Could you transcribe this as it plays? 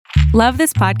Love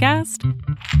this podcast?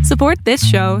 Support this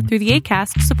show through the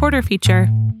Acast supporter feature.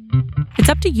 It's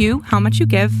up to you how much you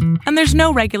give, and there's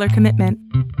no regular commitment.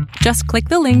 Just click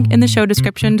the link in the show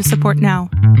description to support now.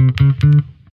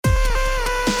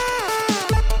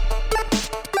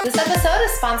 This episode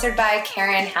is sponsored by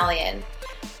Karen Hallian.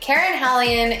 Karen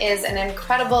Hallian is an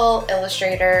incredible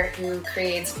illustrator who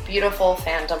creates beautiful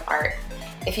fandom art.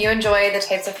 If you enjoy the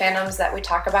types of fandoms that we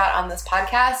talk about on this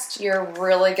podcast, you're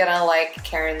really gonna like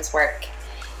Karen's work.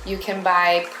 You can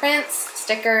buy prints,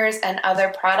 stickers, and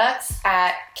other products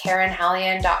at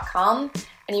KarenHallian.com.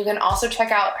 And you can also check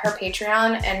out her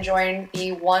Patreon and join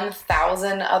the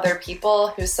 1,000 other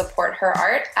people who support her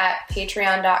art at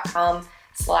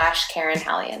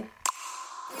patreon.com/KarenHallian.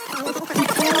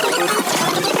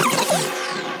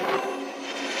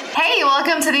 Hey,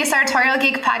 welcome to the Sartorial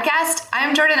Geek Podcast.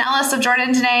 I'm Jordan Ellis of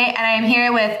Jordan Today, and I am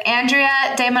here with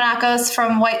Andrea Demonakos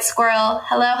from White Squirrel.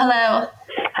 Hello, hello.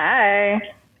 Hi.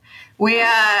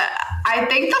 I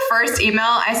think the first email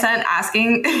I sent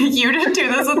asking you to do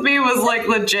this with me was like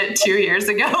legit 2 years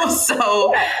ago.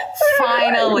 So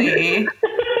finally,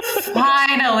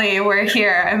 we're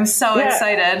here. I'm so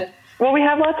excited. Well, we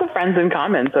have lots of friends in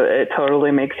common, so it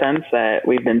totally makes sense that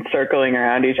we've been circling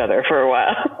around each other for a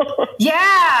while.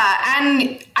 Yeah,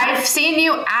 and I've seen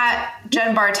you at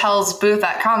Jen Bartel's booth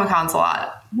at Comic-Cons a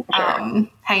lot, Sure.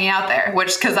 hanging out there,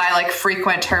 which, because I like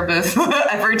frequent her booth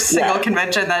every single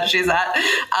convention that she's at.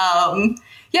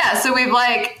 So we've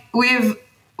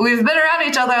been around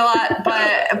each other a lot,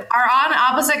 but are on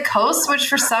opposite coasts, which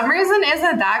for some reason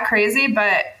isn't that crazy,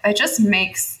 but it just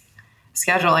makes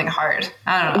scheduling hard.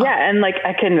 I don't know. Yeah, and like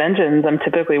at conventions, I'm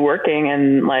typically working,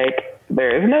 and like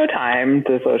there is no time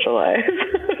to socialize.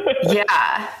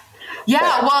 Yeah.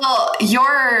 Well,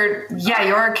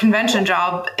 your convention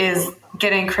job is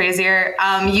getting crazier.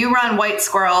 You run White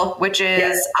Squirrel, which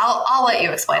is I'll let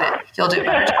you explain it. You'll do a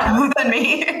better job than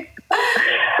me.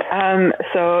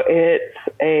 So it's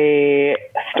a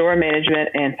store management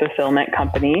and fulfillment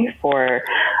company for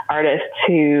artists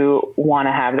who want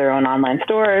to have their own online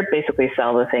store, basically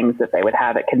sell the things that they would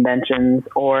have at conventions,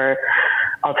 or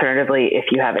alternatively,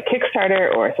 if you have a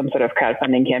Kickstarter or some sort of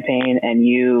crowdfunding campaign and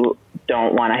you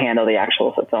don't want to handle the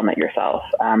actual fulfillment yourself.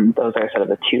 Those are sort of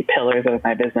the two pillars of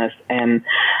my business. And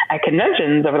at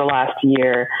conventions over the last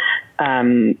year,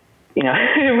 this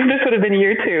would have been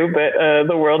year 2, but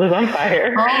the world is on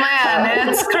fire. Oh man,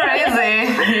 it's crazy.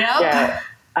 Yep. Yeah,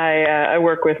 I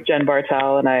work with Jen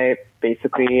Bartel, and I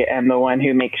basically am the one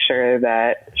who makes sure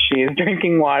that she is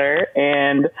drinking water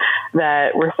and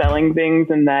that we're selling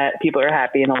things and that people are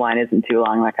happy and the line isn't too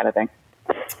long, that kind of thing.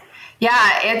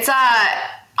 Yeah, it's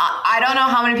I don't know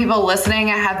how many people listening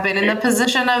have been in the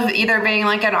position of either being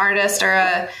like an artist or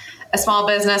a small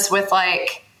business with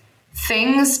like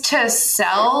things to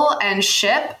sell and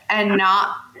ship and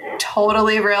not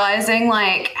totally realizing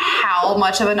like how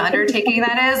much of an undertaking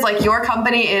that is. Like your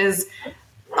company is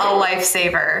a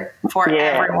lifesaver for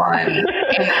everyone in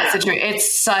that situation. It's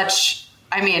such,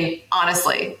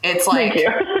 honestly, it's like,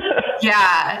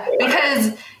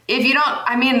 because if you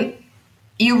don't,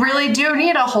 you really do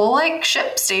need a whole like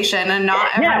ship station, and not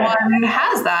everyone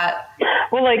has that.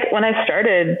 Well, like when I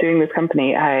started doing this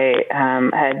company, I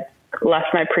had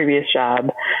left my previous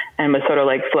job and was sort of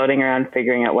like floating around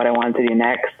figuring out what I wanted to do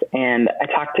next. And I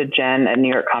talked to Jen at New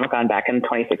York Comic Con back in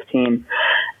 2016.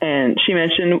 And she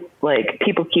mentioned like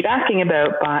people keep asking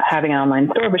about having an online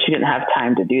store, but she didn't have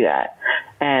time to do that.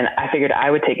 And I figured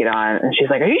I would take it on. And she's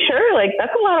like, "Are you sure? Like,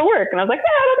 that's a lot of work." And I was like,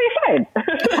 "Yeah, it'll be fine."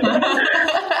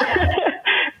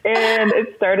 And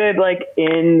it started like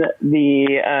in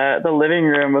the living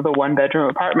room of the 1-bedroom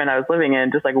apartment I was living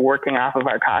in, just like working off of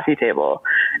our coffee table.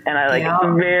 And I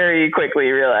very quickly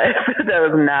realized that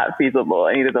was not feasible.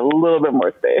 I needed a little bit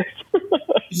more space.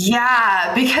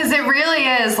 Yeah, because it really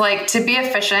is like, to be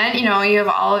efficient, you have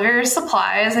all of your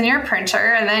supplies and your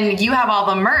printer, and then you have all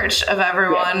the merch of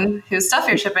everyone whose stuff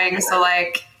you're shipping. So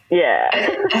like,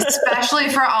 especially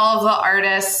for all of the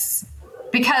artists,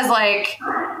 because like,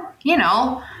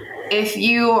 if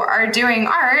you are doing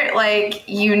art, like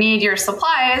you need your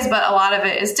supplies, but a lot of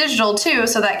it is digital too.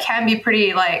 So that can be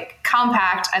pretty like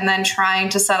compact, and then trying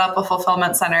to set up a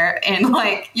fulfillment center in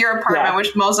like your apartment,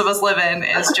 which most of us live in,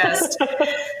 is just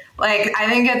like, I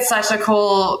think it's such a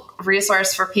cool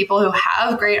resource for people who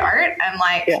have great art and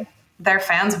like their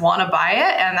fans want to buy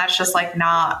it. And that's just like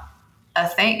not a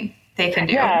thing they can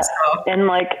do. Yeah. So. And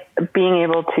like being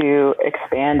able to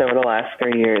expand over the last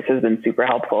 3 years has been super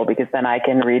helpful, because then I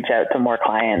can reach out to more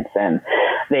clients and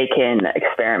they can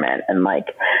experiment. And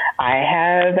like, I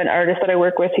have an artist that I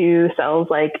work with who sells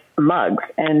like mugs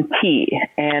and tea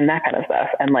and that kind of stuff.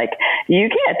 And like, you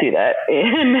can't do that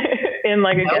in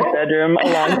like a guest bedroom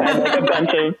alongside like a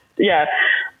bunch of,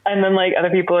 And then like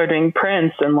other people are doing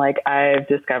prints, and like I've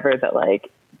discovered that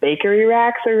like bakery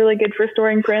racks are really good for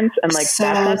storing prints, and like so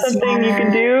that's not something you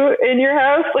can do in your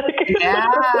house. Like,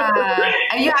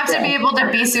 and you have to be able to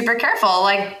be super careful.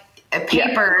 Like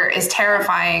paper is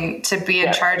terrifying to be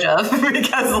in charge of,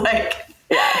 because like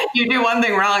you do one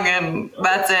thing wrong and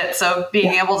that's it. So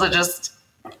being able to just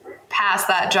pass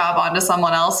that job on to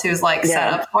someone else who's like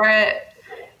set up for it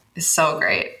is so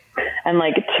great. And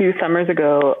like 2 summers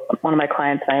ago, one of my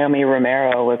clients, Naomi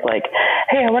Romero, was like,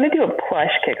 hey, I want to do a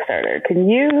plush Kickstarter. Can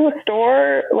you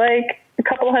store like a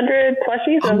couple hundred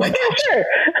plushies? I was like, yeah, sure.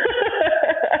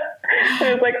 And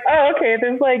it was like, oh, okay,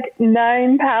 there's like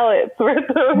 9 pallets worth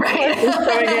of plushies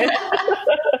coming in.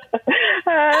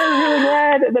 I was really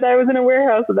glad that I was in a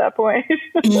warehouse at that point.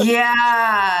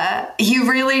 Yeah. You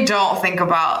really don't think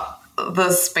about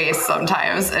the space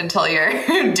sometimes until you're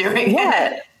doing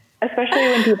it. Especially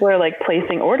when people are like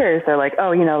placing orders, they're like,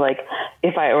 oh, you know, like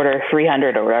if I order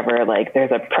 300 or whatever, like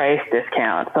there's a price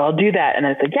discount, so I'll do that. And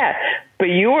it's like, yeah, but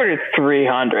you ordered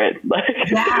 300.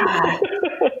 Yeah,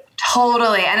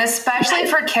 totally. And especially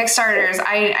for Kickstarters,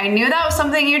 I knew that was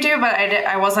something you do, but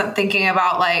I wasn't thinking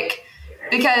about like,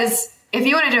 because if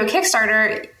you want to do a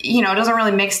Kickstarter, you know, it doesn't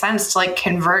really make sense to like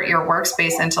convert your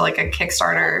workspace into like a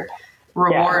Kickstarter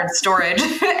reward storage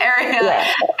area.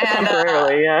 And a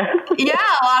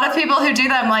lot of people who do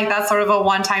them, like that's sort of a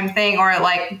one-time thing, or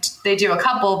like they do a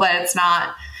couple, but it's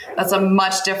not, that's a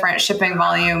much different shipping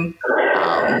volume.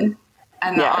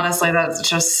 Honestly, that's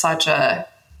just such a,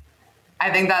 I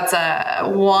think that's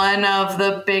one of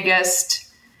the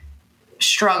biggest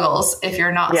struggles if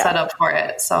you're not set up for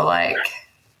it. So like,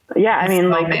 I mean,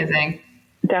 like amazing.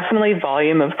 Definitely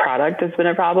volume of product has been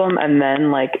a problem. And then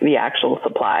like the actual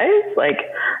supplies, like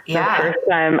the first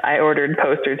time I ordered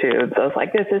poster tubes, I was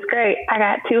like, this is great. I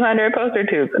got 200 poster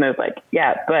tubes. And it was like,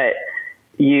 yeah, but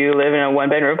you live in a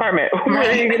 1-bedroom apartment. Where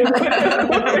are you going to put those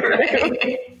poster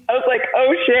tubes? I was like,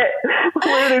 oh shit.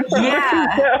 Where did poster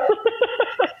tubes go?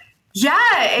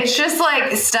 It's just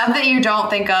like stuff that you don't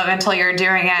think of until you're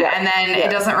doing it. And then it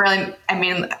doesn't really, I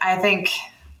mean, I think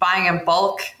buying in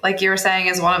bulk, like you were saying,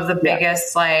 is one of the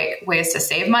biggest like ways to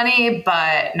save money,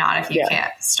 but not if you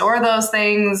can't store those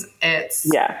things.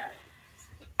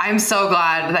 I'm so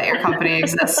glad that your company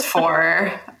exists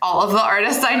for all of the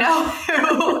artists I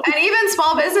know, and even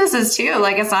small businesses too.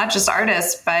 Like it's not just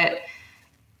artists, but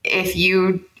if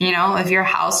if your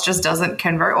house just doesn't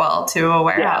convert well to a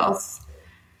warehouse.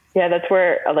 Yeah, that's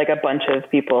where like a bunch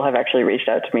of people have actually reached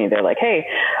out to me. They're like, hey,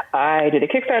 I did a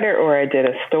Kickstarter, or I did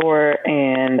a store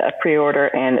and a pre-order,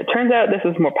 and it turns out this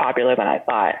is more popular than I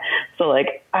thought. So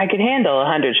like I could handle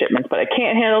 100 shipments, but I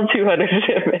can't handle 200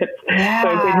 shipments. Yeah. So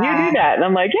can you do that? And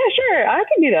I'm like, yeah, sure, I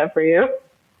can do that for you.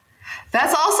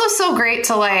 That's also so great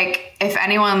to like, if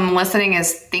anyone listening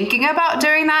is thinking about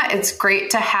doing that, it's great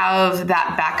to have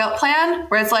that backup plan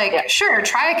where it's like, sure,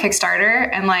 try a Kickstarter,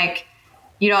 and like,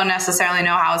 you don't necessarily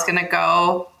know how it's going to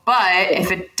go, but if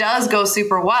it does go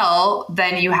super well,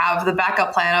 then you have the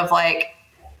backup plan of like,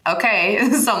 okay,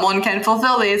 someone can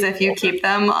fulfill these if you keep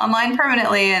them online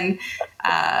permanently. And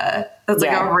that's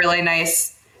like a really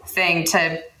nice thing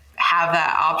to have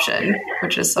that option,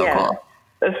 which is so cool.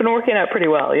 It's been working out pretty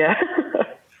well. Yeah.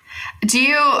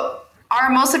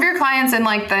 Are most of your clients in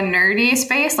like the nerdy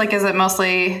space? Like, is it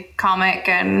mostly comic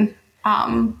and,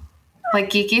 like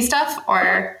geeky stuff,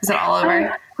 or is it all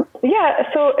over?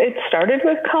 So it started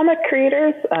with comic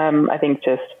creators. I think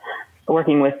just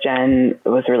working with Jen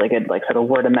was really good, like sort of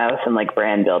word of mouth and like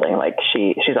brand building. Like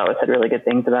she's always said really good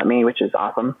things about me, which is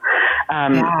awesome.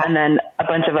 And then a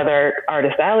bunch of other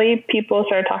Artist Alley people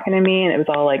started talking to me, and it was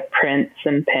all like prints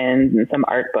and pins and some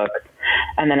art books.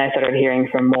 And then I started hearing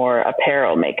from more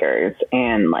apparel makers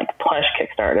and like plush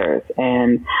Kickstarters.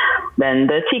 And then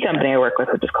the tea company I work with,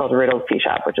 which is called Riddle's Tea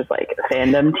Shop, which is like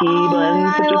fandom tea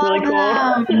blends, which is really cool.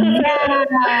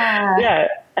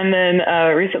 And then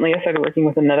recently I started working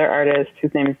with another artist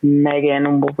whose name is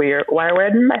Megan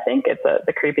Wirewedden, I think. It's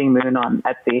the Creeping Moon on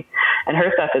Etsy. And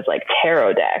her stuff is like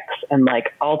tarot decks and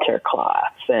like altar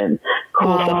cloths and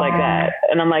cool stuff like that.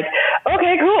 And I'm like,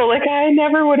 okay, cool. Like I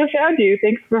never would have found you.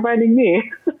 Thanks for finding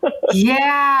me.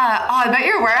 I bet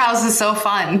your warehouse is so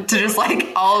fun to just like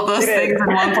all of those things in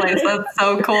one place. That's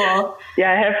so cool.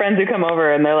 Yeah, I have friends who come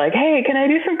over and they're like, hey, can I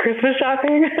do some Christmas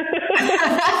shopping?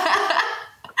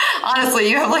 Honestly,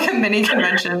 you have like a mini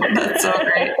convention. That's so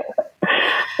great.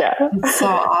 Yeah. That's so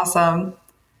awesome.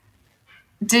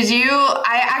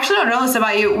 I actually don't know this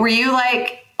about you. Were you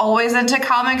like always into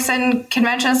comics and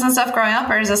conventions and stuff growing up,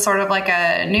 or is this sort of like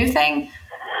a new thing?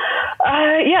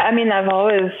 Yeah, I mean, I've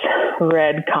always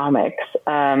read comics since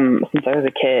I was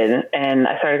a kid, and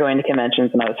I started going to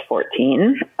conventions when I was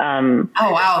 14. Oh,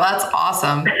 wow, that's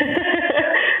awesome.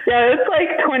 Yeah, it's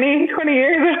like 20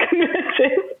 years of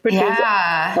conventions, which is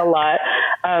a lot.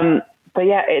 But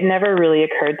yeah, it never really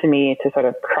occurred to me to sort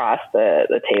of cross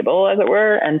the table, as it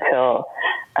were, until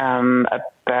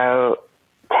about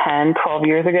 10, 12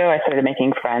 years ago. I started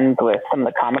making friends with some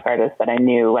of the comic artists that I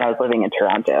knew when I was living in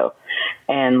Toronto,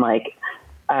 and like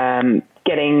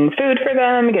getting food for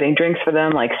them, getting drinks for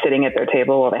them, like sitting at their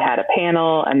table while they had a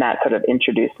panel. And that sort of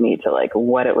introduced me to like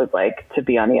what it was like to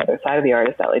be on the other side of the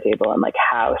artist alley table and like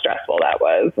how stressful that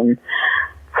was. And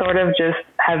sort of just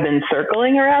have been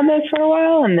circling around this for a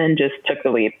while, and then just took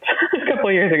the leap a couple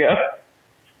of years ago.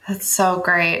 That's so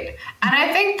great. And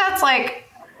I think that's like,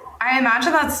 I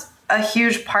imagine that's a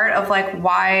huge part of like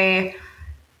why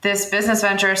this business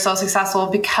venture is so successful,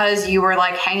 because you were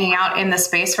like hanging out in the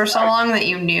space for so long that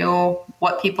you knew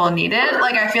what people needed.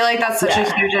 Like, I feel like that's such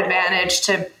a huge advantage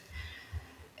to,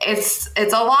 it's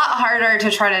a lot harder to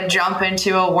try to jump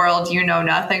into a world you know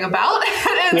nothing about.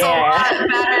 It's a lot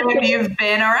better when you've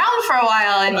been around for a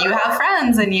while and you have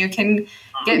friends and you can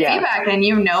get feedback and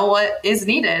you know what is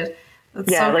needed.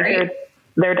 That's so great.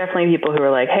 There are definitely people who are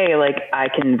like, hey, like I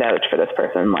can vouch for this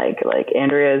person. Like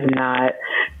Andrea is not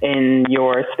in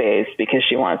your space because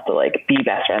she wants to like be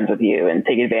best friends with you and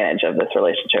take advantage of this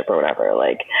relationship or whatever.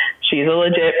 Like, she's a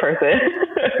legit person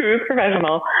who's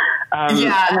professional.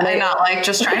 And not like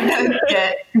just trying to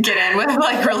get in with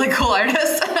like really cool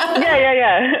artists.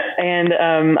 Yeah. And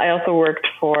I also worked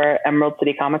for Emerald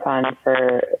City Comic Con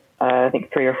for I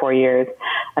think 3 or 4 years,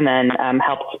 and then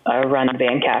helped run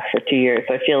VanCaf for 2 years.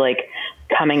 So I feel like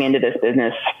coming into this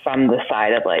business from the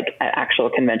side of like an actual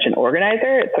convention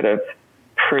organizer, it sort of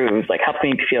proves, like, helps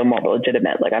me feel more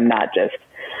legitimate. Like, I'm not just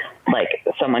like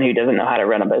someone who doesn't know how to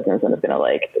run a business and is going to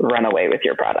like run away with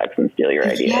your products and steal your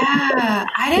ideas. Yeah.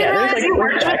 I didn't realize you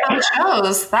worked with those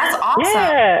shows. That's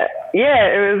awesome. Yeah.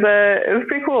 It was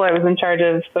pretty cool. I was in charge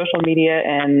of social media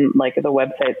and like the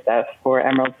website stuff for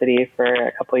Emerald City for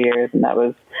a couple of years. And it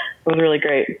was really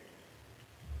great.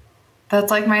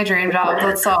 That's like my dream job.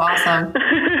 That's so awesome.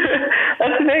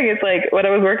 That's the thing. It's like when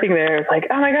I was working there, it's like,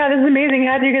 oh my God, this is amazing.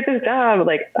 How do you get this job?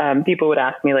 Like, people would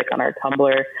ask me like on our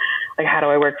Tumblr, like, how do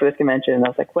I work for this convention? And I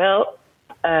was like, well,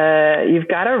 you've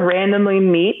got to randomly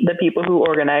meet the people who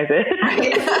organize it.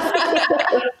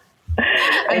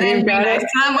 and then be nice to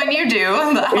them when you do.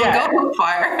 That'll go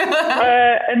far.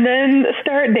 And then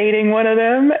start dating one of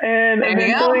them, and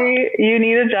eventually you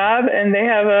need a job and they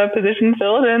have a position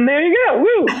filled, and there you go.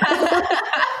 Woo!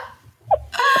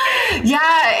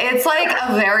 Yeah, it's like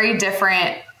a very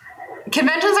different.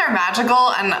 Conventions are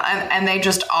magical and they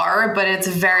just are, but it's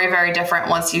very, very different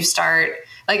once you start,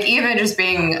 like, even just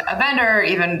being a vendor,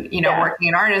 even, working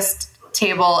an artist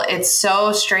table. It's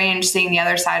so strange seeing the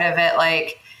other side of it.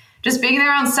 Like, just being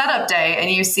there on setup day and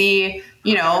you see,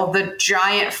 the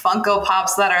giant Funko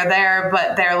Pops that are there,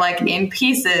 but they're like in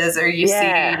pieces, or you see,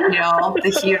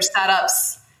 the huge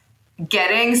setups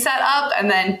getting set up and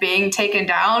then being taken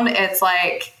down. It's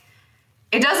like,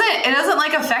 it doesn't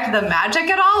like affect the magic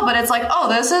at all, but it's like, oh,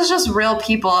 this is just real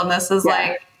people. And this is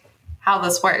like how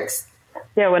this works.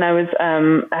 Yeah. When I was,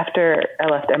 after I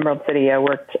left Emerald City, I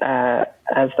worked,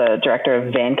 as the director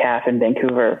of VanCaf in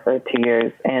Vancouver for 2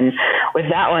 years. And with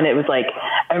that one, it was like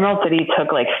Emerald City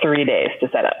took like 3 days to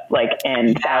set up, like,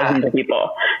 and thousands of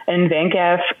people. And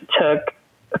VanCaf took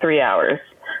 3 hours.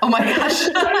 Oh my gosh. Is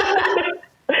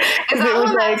that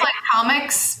one that's like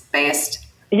comics based?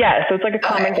 Yeah, so it's like a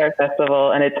comic art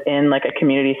festival, and it's in like a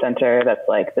community center that's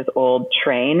like this old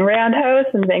train roundhouse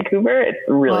in Vancouver. It's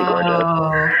really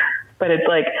gorgeous. But it's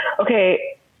like,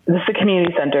 okay, this is a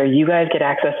community center. You guys get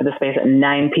access to the space at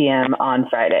 9 p.m. on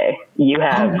Friday. You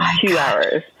have 2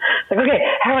 hours. It's like, okay,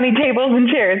 how many tables and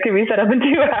chairs can we set up in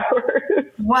 2 hours?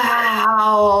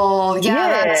 Wow.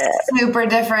 Yeah, that's super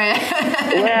different.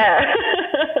 Yeah.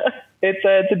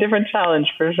 It's a different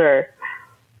challenge for sure.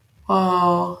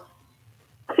 Oh.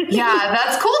 Yeah,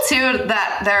 that's cool too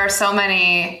that there are so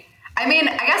many. I mean,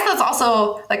 I guess that's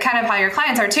also like kind of how your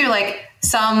clients are too. Like,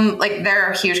 some, like, there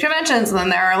are huge conventions and then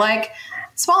there are like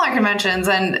smaller conventions,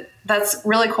 and that's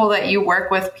really cool that you work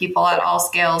with people at all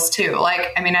scales too. Like,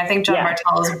 I mean, I think Jen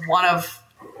Martell is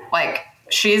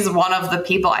she's one of the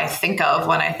people I think of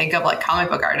when I think of like comic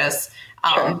book artists.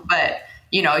 But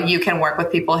you can work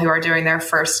with people who are doing their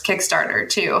first Kickstarter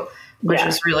too, which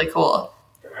is really cool.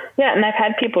 Yeah, and I've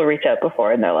had people reach out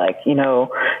before, and they're like, can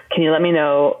you let me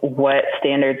know what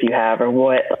standards you have or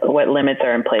what limits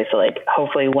are in place? So, like,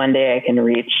 hopefully one day I can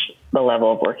reach the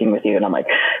level of working with you. And I'm like,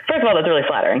 first of all, that's really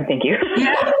flattering. Thank you.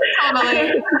 Yeah,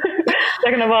 totally.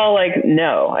 Second of all, like,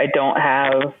 no, I don't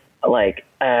have, like,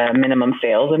 a minimum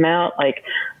sales amount. Like,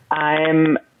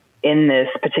 I'm in this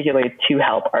particularly to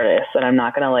help artists, and I'm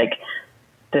not going to, like,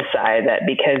 decide that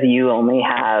because you only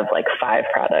have like 5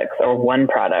 products or 1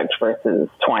 product versus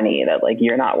 20 that like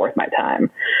you're not worth my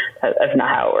time. That's not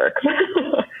how it works.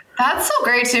 That's so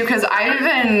great too, because I've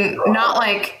been not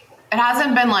like, it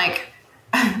hasn't been like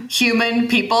human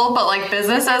people, but like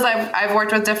businesses. I've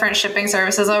worked with different shipping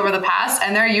services over the past,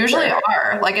 and there usually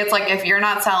are like, it's like if you're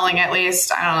not selling at least,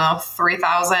 I don't know,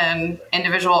 3,000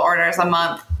 individual orders a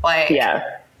month, like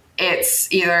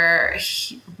it's either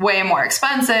way more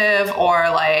expensive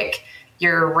or like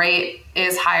your rate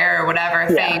is higher or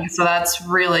whatever thing. So that's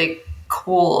really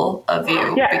cool of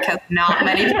you because not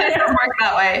many places work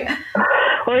that way.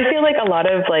 Well, I feel like a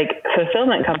lot of like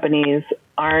fulfillment companies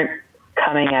aren't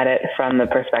coming at it from the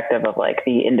perspective of like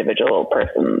the individual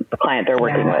person, the client they're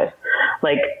working with,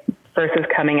 like versus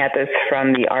coming at this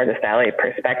from the artist alley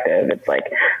perspective. It's like,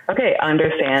 okay,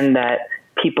 understand that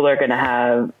people are going to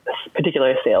have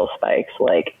particular sales spikes.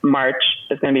 Like March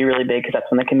is going to be really big because that's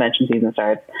when the convention season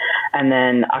starts. And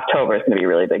then October is going to be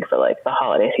really big for like the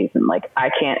holiday season. Like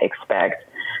I can't expect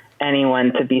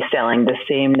anyone to be selling the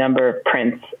same number of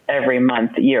prints every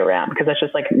month year round, because that's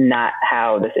just like not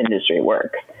how this industry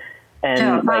works. And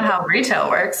it's not how retail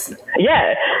works.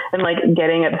 Yeah. And like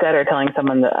getting upset or telling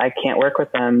someone that I can't work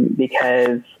with them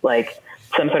because like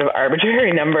some sort of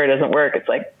arbitrary number doesn't work. It's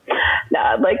like,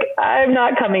 nah, like I'm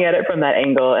not coming at it from that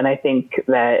angle. And I think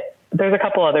that there's a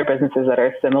couple other businesses that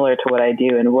are similar to what I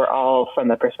do. And we're all from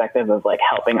the perspective of like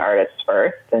helping artists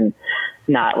first and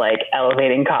not like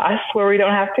elevating costs where we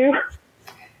don't have to.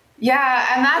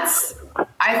 Yeah. And that's,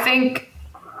 I think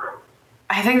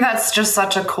that's just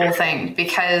such a cool thing,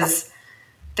 because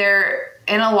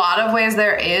in a lot of ways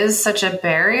there is such a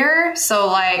barrier. So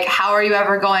like, how are you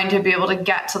ever going to be able to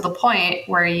get to the point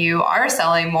where you are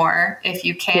selling more if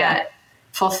you can't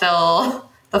fulfill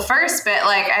the first bit?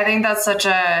 Like, I think that's such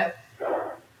a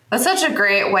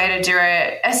great way to do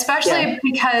it, especially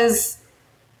because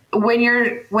when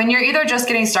you're either just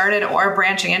getting started or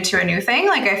branching into a new thing.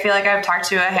 Like, I feel like I've talked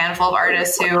to a handful of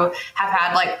artists who have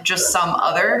had like just some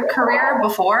other career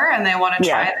before and they want to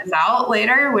try this out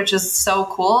later, which is so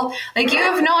cool. Like, you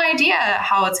have no idea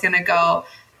how it's going to go,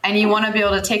 and you want to be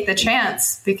able to take the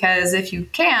chance, because if you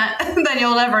can't, then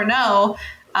you'll never know.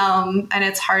 And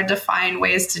it's hard to find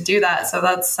ways to do that. So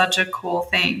that's such a cool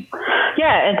thing.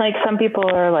 Yeah. And like some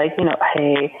people are like,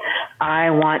 hey,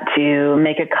 I want to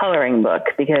make a coloring book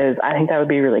because I think that would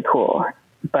be really cool,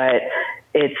 but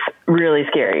it's really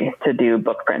scary to do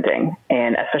book printing,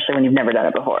 and especially when you've never done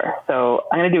it before. So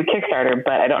I'm going to do a Kickstarter,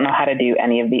 but I don't know how to do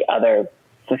any of the other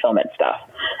fulfillment stuff.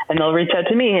 And they'll reach out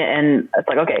to me, and it's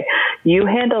like, okay, you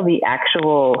handle the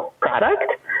actual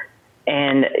product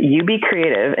and you be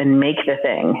creative and make the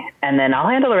thing, and then I'll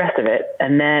handle the rest of it.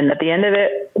 And then at the end of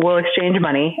it, we'll exchange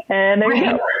money, and there you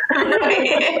go.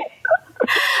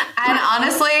 And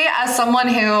honestly, as someone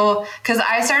who, because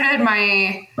I started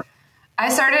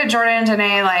Jordan and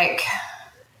Danae like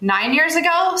 9 years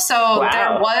ago. So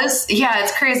there was,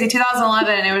 it's crazy.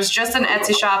 2011, it was just an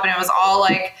Etsy shop, and it was all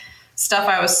like stuff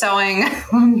I was sewing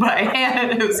by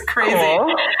hand. It was crazy.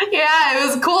 Cool. Yeah, it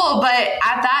was cool. But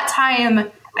at that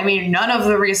time, I mean, none of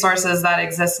the resources that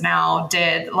exist now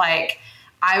did. Like,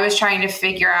 I was trying to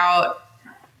figure out,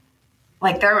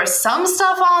 like, there was some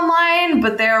stuff online,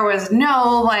 but there was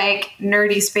no like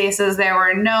nerdy spaces. There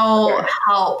were no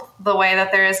help the way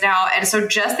that there is now. And so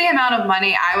just the amount of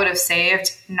money I would have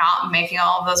saved not making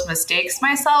all of those mistakes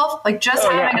myself, like just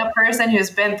having a person who's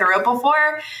been through it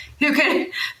before, who can,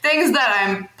 things that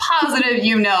I'm positive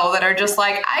that are just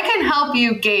like, I can help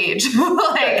you gauge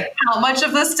like how much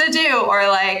of this to do, or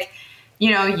like,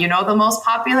 the most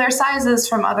popular sizes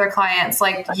from other clients.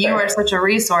 Like, you are such a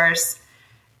resource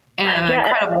in an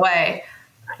incredible way.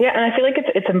 Yeah, and I feel like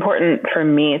it's important for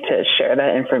me to share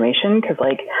that information, because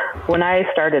like when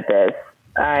I started this,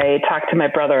 I talked to my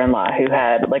brother-in-law who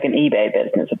had like an eBay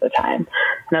business at the time,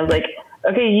 and I was like,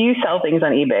 okay, you sell things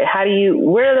on eBay.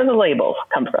 Where do the labels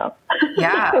come from?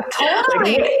 Yeah,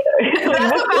 totally.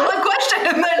 That's a valid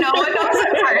question that no one knows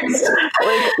at first.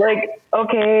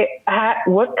 Okay,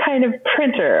 what kind of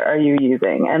printer are you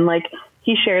using? And like,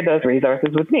 he shared those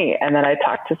resources with me. And then I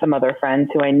talked to some other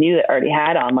friends who I knew that already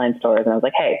had online stores. And I was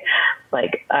like, hey,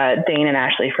 like Dane and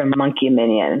Ashley from Monkey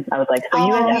Minion. I was like, so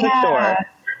you guys have a store.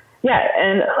 Yeah.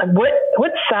 And like,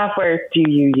 what software do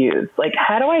you use? Like,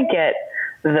 how do I get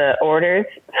the orders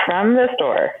from the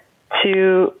store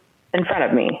to in front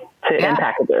of me in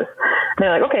packages? And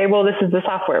they're like, okay, well, this is the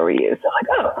software we use. I'm like,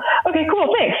 oh, okay,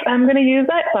 cool. Thanks. I'm going to use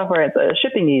that software. It's a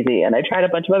Shipping Easy. And I tried a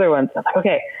bunch of other ones. I'm like,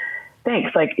 okay,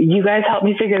 thanks. Like, you guys helped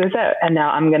me figure this out. And now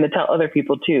I'm going to tell other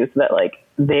people too, so that like,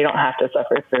 they don't have to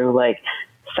suffer through like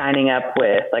signing up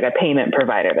with like a payment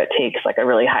provider that takes like a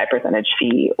really high percentage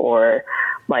fee, or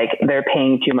like they're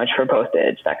paying too much for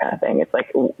postage, that kind of thing. It's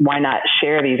like, why not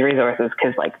share these resources?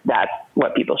 Cause like, that's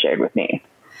what people shared with me.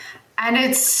 And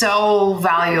it's so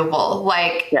valuable.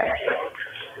 Like, yes.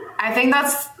 I think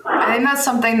that's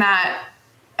something that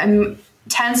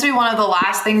tends to be one of the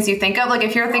last things you think of. Like,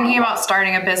 if you're thinking about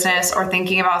starting a business or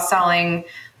thinking about selling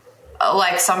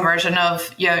like some version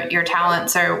of your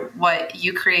talents or what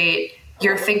you create,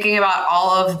 you're thinking about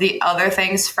all of the other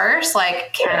things first.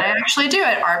 Like, can I actually do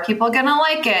it? Are people going to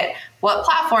like it? What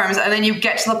platforms? And then you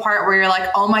get to the part where you're like,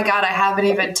 oh my God, I haven't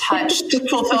even touched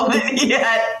fulfillment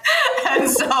yet. And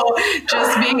so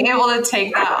just being able to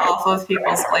take that off of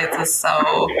people's plates is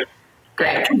so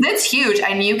great. It's huge,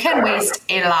 and you can waste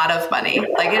a lot of money.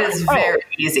 Like, it is very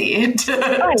easy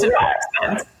to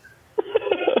expense.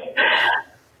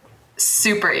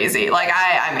 Super easy. Like,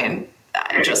 I mean,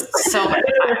 just so many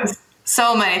times.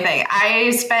 So many things. I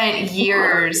spent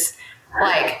years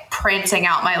like printing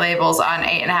out my labels on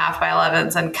 8.5 by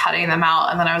 11s and cutting them out.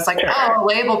 And then I was like, oh, a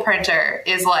label printer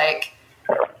is like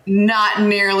not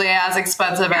nearly as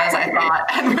expensive as I thought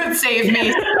and would save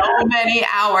me so many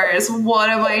hours. What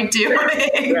am I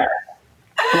doing?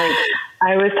 Like,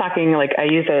 I was talking, like, I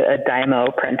use a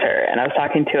Dymo printer, and I was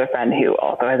talking to a friend who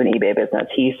also has an eBay business.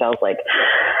 He sells, like,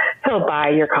 he'll buy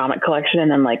your comic collection and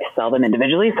then, like, sell them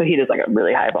individually. So he does, like, a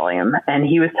really high volume. And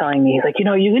he was telling me, he's like, you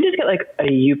know, you can just get, like,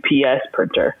 a UPS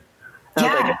printer. And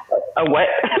I was like, a what?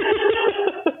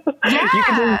 Yeah. You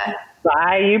can just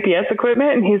buy UPS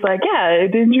equipment? And he's like, yeah,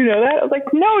 didn't you know that? I was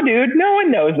like, no, dude, no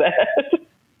one knows that.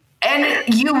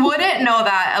 And you wouldn't know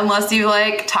that unless you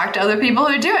like talk to other people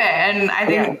who do it. And I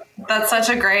think that's such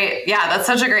a great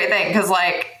thing. Cause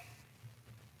like,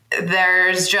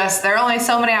 there are only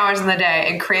so many hours in the day,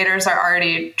 and creators are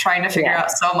already trying to figure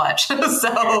out so much.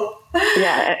 So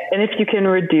yeah. And if you can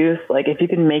reduce, like, if you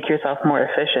can make yourself more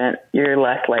efficient, you're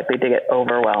less likely to get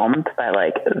overwhelmed by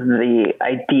like the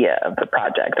idea of the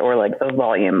project or like the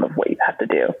volume of what you have to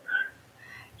do.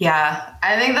 Yeah,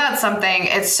 I think that's something,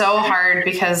 it's so hard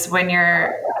because when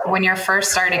you're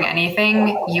first starting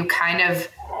anything, you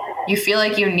feel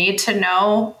like you need to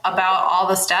know about all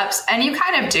the steps, and you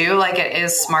kind of do, like, it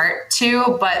is smart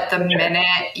to, but the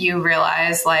minute you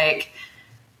realize like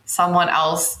someone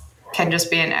else can just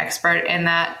be an expert in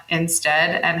that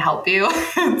instead and help you,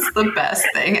 it's the best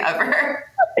thing ever.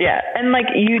 Yeah. And like,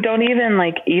 you don't even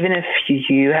like, even if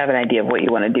you have an idea of what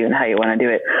you want to do and how you want to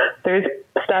do it, there's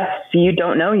stuff you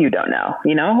don't know, you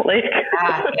know, like,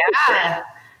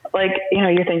 like, you know,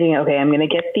 you're thinking, okay, I'm going to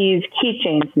get these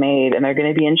keychains made and they're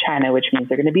going to be in China, which means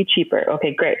they're going to be cheaper.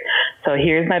 Okay, great. So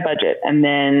here's my budget. And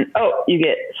then, you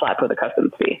get slapped with a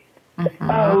customs fee. Mm-hmm.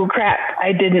 Oh crap.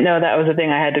 I didn't know that was a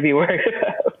thing I had to be worried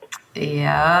about.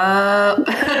 Yep.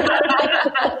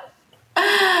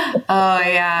 Oh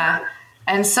yeah.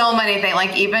 And so many things,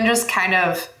 like even just kind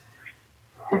of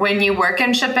when you work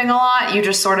in shipping a lot, you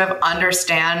just sort of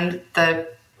understand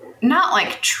not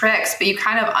like tricks, but you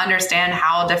kind of understand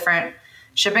how different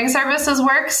shipping services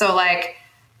work. So like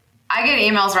I get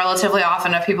emails relatively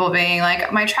often of people being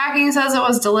like, my tracking says it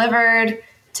was delivered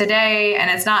today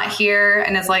and it's not here.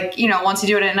 And it's like, you know, once you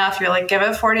do it enough, you're like, give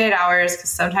it 48 hours because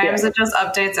sometimes it just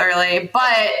updates early.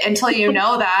 But until you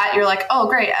know that, you're like, oh,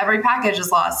 great, every package is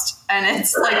lost. And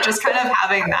it's like just kind of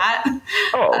having that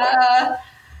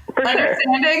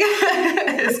understanding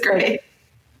is great.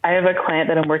 I have a client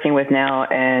that I'm working with now,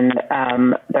 and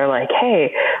they're like,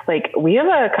 hey, like, we have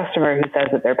a customer who says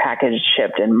that their package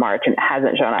shipped in March and it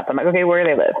hasn't shown up. I'm like, okay, where do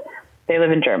they live? They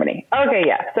live in Germany. Okay,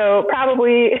 yeah. So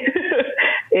probably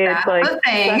it's like stuck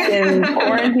in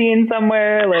quarantine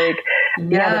somewhere. Like,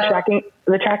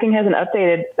 the tracking hasn't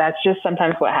updated. That's just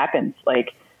sometimes what happens.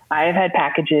 Like, I've had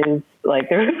packages, like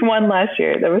there was one last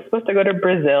year that was supposed to go to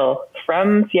Brazil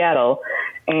from Seattle,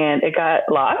 and it got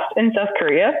lost in South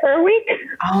Korea for a week.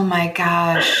 Oh my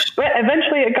gosh. But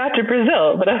eventually it got to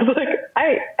Brazil, but I was like,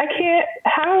 I can't,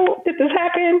 how did this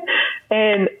happen?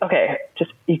 And okay,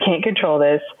 just, you can't control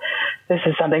this. This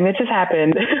is something that just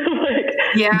happened. Like,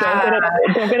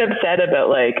 don't get upset about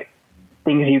like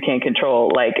things you can't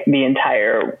control, like the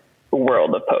entire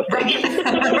world of postage.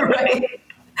 Right.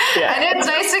 Yeah. And it's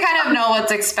nice to kind of know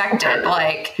what's expected.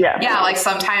 Like, like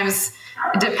sometimes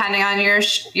depending on your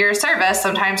service,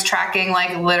 sometimes tracking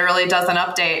like literally doesn't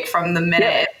update from the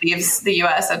minute it leaves the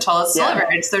US until it's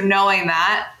delivered. So knowing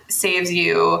that saves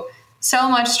you so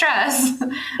much stress,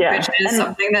 which is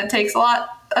something that takes a lot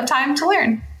of time to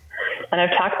learn. And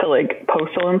I've talked to like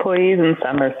postal employees, and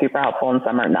some are super helpful and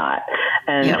some are not.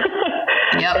 And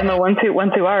and the ones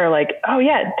who are like, oh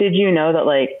yeah, did you know that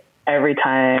like every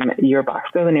time your box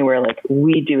goes anywhere, like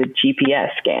we do a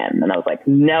GPS scan? And I was like,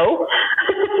 no.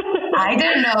 I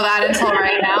didn't know that until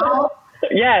right now.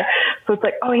 Yeah. So it's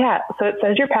like, oh yeah. So it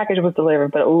says your package was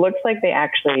delivered, but it looks like they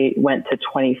actually went to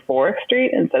 24th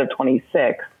Street instead of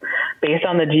 26th based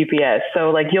on the GPS.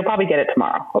 So like, you'll probably get it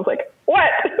tomorrow. I was like,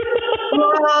 what?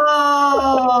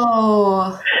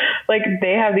 Whoa. Like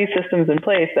they have these systems in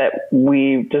place that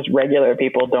we just regular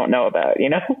people don't know about, you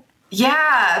know?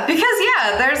 Yeah. Because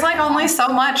there's like only so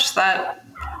much that,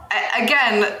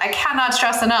 again, I cannot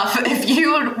stress enough. If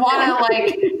you want to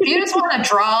if you just want to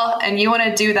draw and you want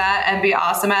to do that and be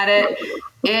awesome at it,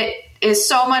 it is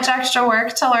so much extra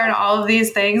work to learn all of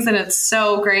these things. And it's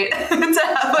so great to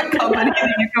have a company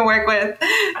that you can work with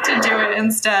to do it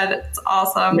instead. It's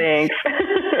awesome. Thanks.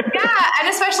 Yeah. And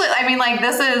especially, I mean, like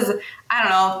this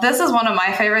is one of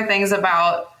my favorite things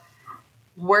about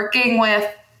working with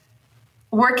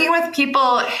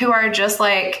people who are just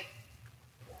like,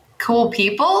 cool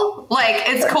people. Like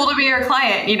it's cool to be your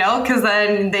client, you know, because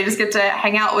then they just get to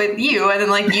hang out with you, and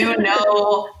then like you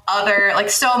know other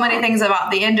like so many things about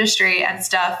the industry and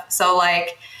stuff. So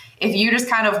like if you just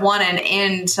kind of want an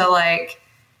in to like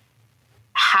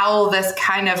how this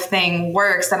kind of thing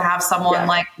works and have someone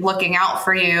like looking out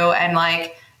for you and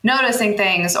like noticing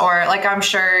things, or like I'm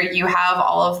sure you have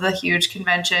all of the huge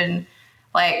convention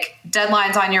like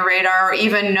deadlines on your radar, or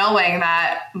even knowing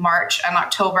that March and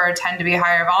October tend to be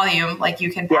higher volume, like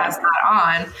you can pass that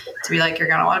on to be like, you're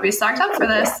going to want to be stocked up for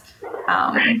this.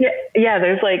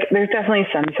 There's definitely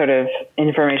some sort of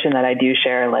information that I do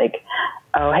share, like,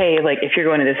 oh, hey, like if you're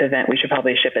going to this event, we should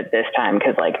probably ship it this time,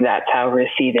 because like that's how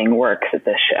receiving works at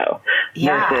this show.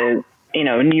 Versus, you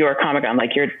know, New York Comic Con,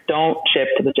 like don't ship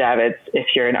to the Javits if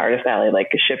you're in Artist Alley,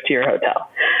 like ship to your hotel.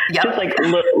 Just like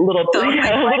little little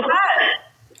info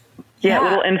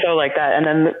like that. And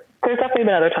then there's definitely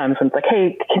been other times when it's like,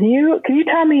 hey, can you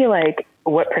tell me like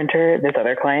what printer this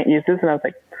other client uses? And I was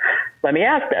like, let me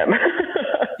ask them.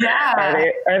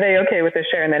 Are they okay with us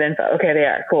sharing that info? Okay, they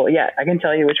are. Cool. Yeah, I can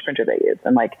tell you which printer they use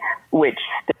and like which.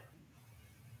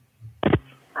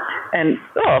 And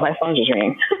my phone's just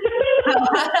ringing.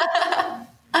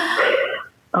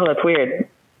 Oh, that's weird.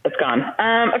 It's gone.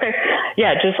 Okay.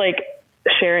 Yeah, just like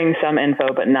sharing some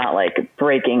info, but not like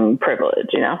breaking privilege,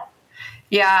 you know?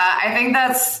 Yeah, I think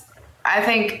that's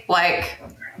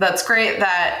great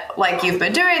that like you've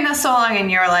been doing this so long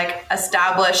and you're like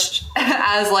established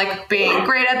as like being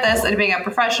great at this and being a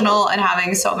professional and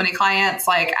having so many clients.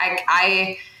 Like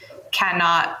I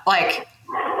cannot, like,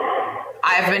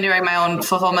 I've been doing my own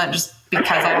fulfillment just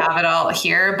because I have it all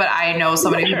here, but I know so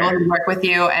many people who work with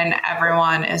you and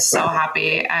everyone is so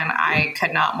happy, and I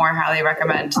could not more highly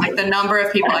recommend. Like the number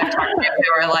of people I've talked to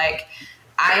who are like,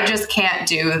 I just can't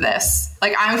do this.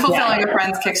 Like I'm fulfilling a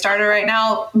friend's Kickstarter right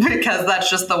now because that's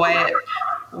just the way it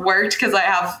worked, because I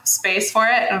have space for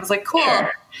it. And I was like, cool.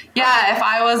 Yeah, if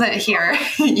I wasn't here,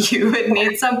 you would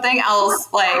need something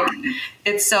else. Like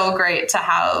it's so great to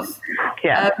have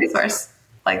a resource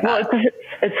like that. Well,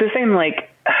 it's the same, like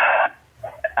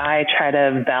I try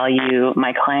to value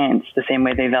my clients the same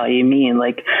way they value me.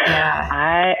 Like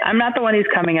I'm not the one who's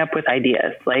coming up with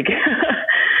ideas. Like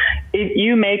if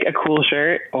you make a cool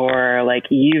shirt, or like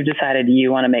you've decided you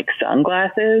want to make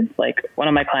sunglasses, like one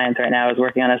of my clients right now is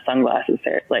working on a sunglasses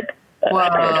prototype.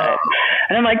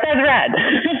 And I'm like, that's rad.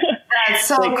 That's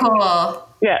so cool.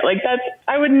 Yeah, like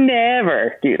I would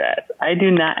never do that. I do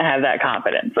not have that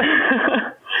confidence.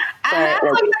 And that's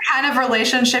like the kind of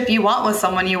relationship you want with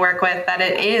someone you work with, that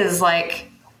it is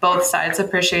like both sides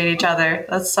appreciate each other.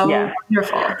 That's so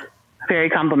wonderful. Very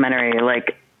complimentary.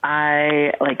 Like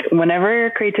whenever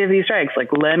creativity strikes, like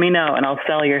let me know and I'll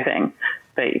sell your thing.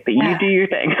 But you do your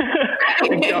thing.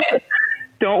 Like,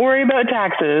 don't worry about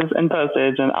taxes and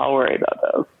postage, and I'll worry about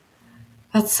those.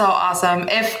 That's so awesome.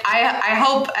 If I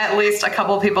hope at least a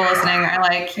couple people listening are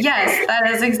like, yes, that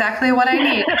is exactly what I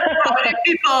need. How many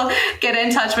people get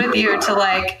in touch with you to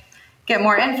like get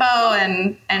more info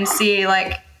and see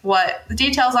like what the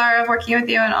details are of working with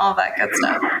you and all of that good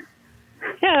stuff?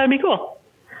 Yeah, that'd be cool.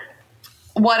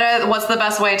 What's the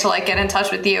best way to like get in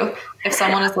touch with you if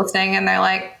someone is listening and they're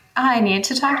like, I need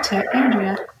to talk to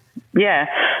Andrea? Yeah.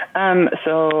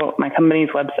 So my company's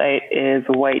website is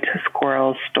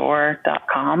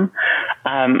whitesquirrelstore.com.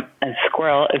 And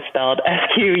squirrel is spelled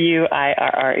Squirrel.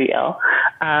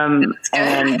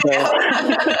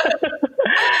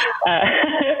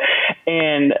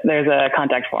 And there's a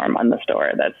contact form on the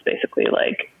store that's basically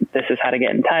like, this is how to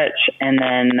get in touch. And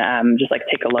then just like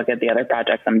take a look at the other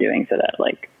projects I'm doing so that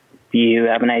like you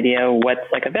have an idea what's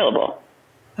like available.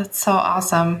 That's so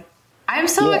awesome. I'm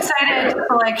so excited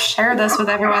to like share this with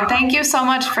everyone. Thank you so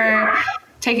much for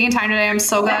taking time today. I'm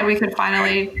so glad we could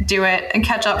finally do it and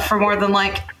catch up for more than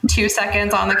like 2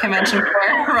 seconds on the convention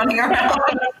floor running around.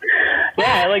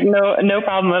 Yeah, like no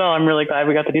problem at all. I'm really glad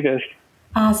we got to do this.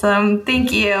 Awesome.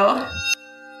 Thank you.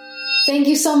 Thank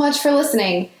you so much for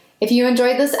listening. If you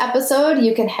enjoyed this episode,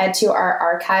 you can head to our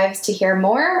archives to hear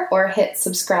more or hit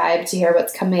subscribe to hear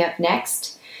what's coming up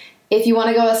next. If you want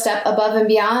to go a step above and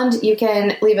beyond, you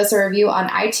can leave us a review on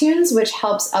iTunes, which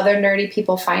helps other nerdy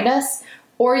people find us.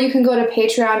 Or you can go to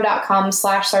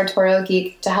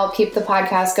patreon.com/sartorialgeek to help keep the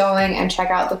podcast going and check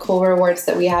out the cool rewards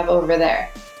that we have over there.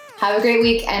 Have a great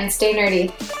week and stay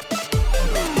nerdy.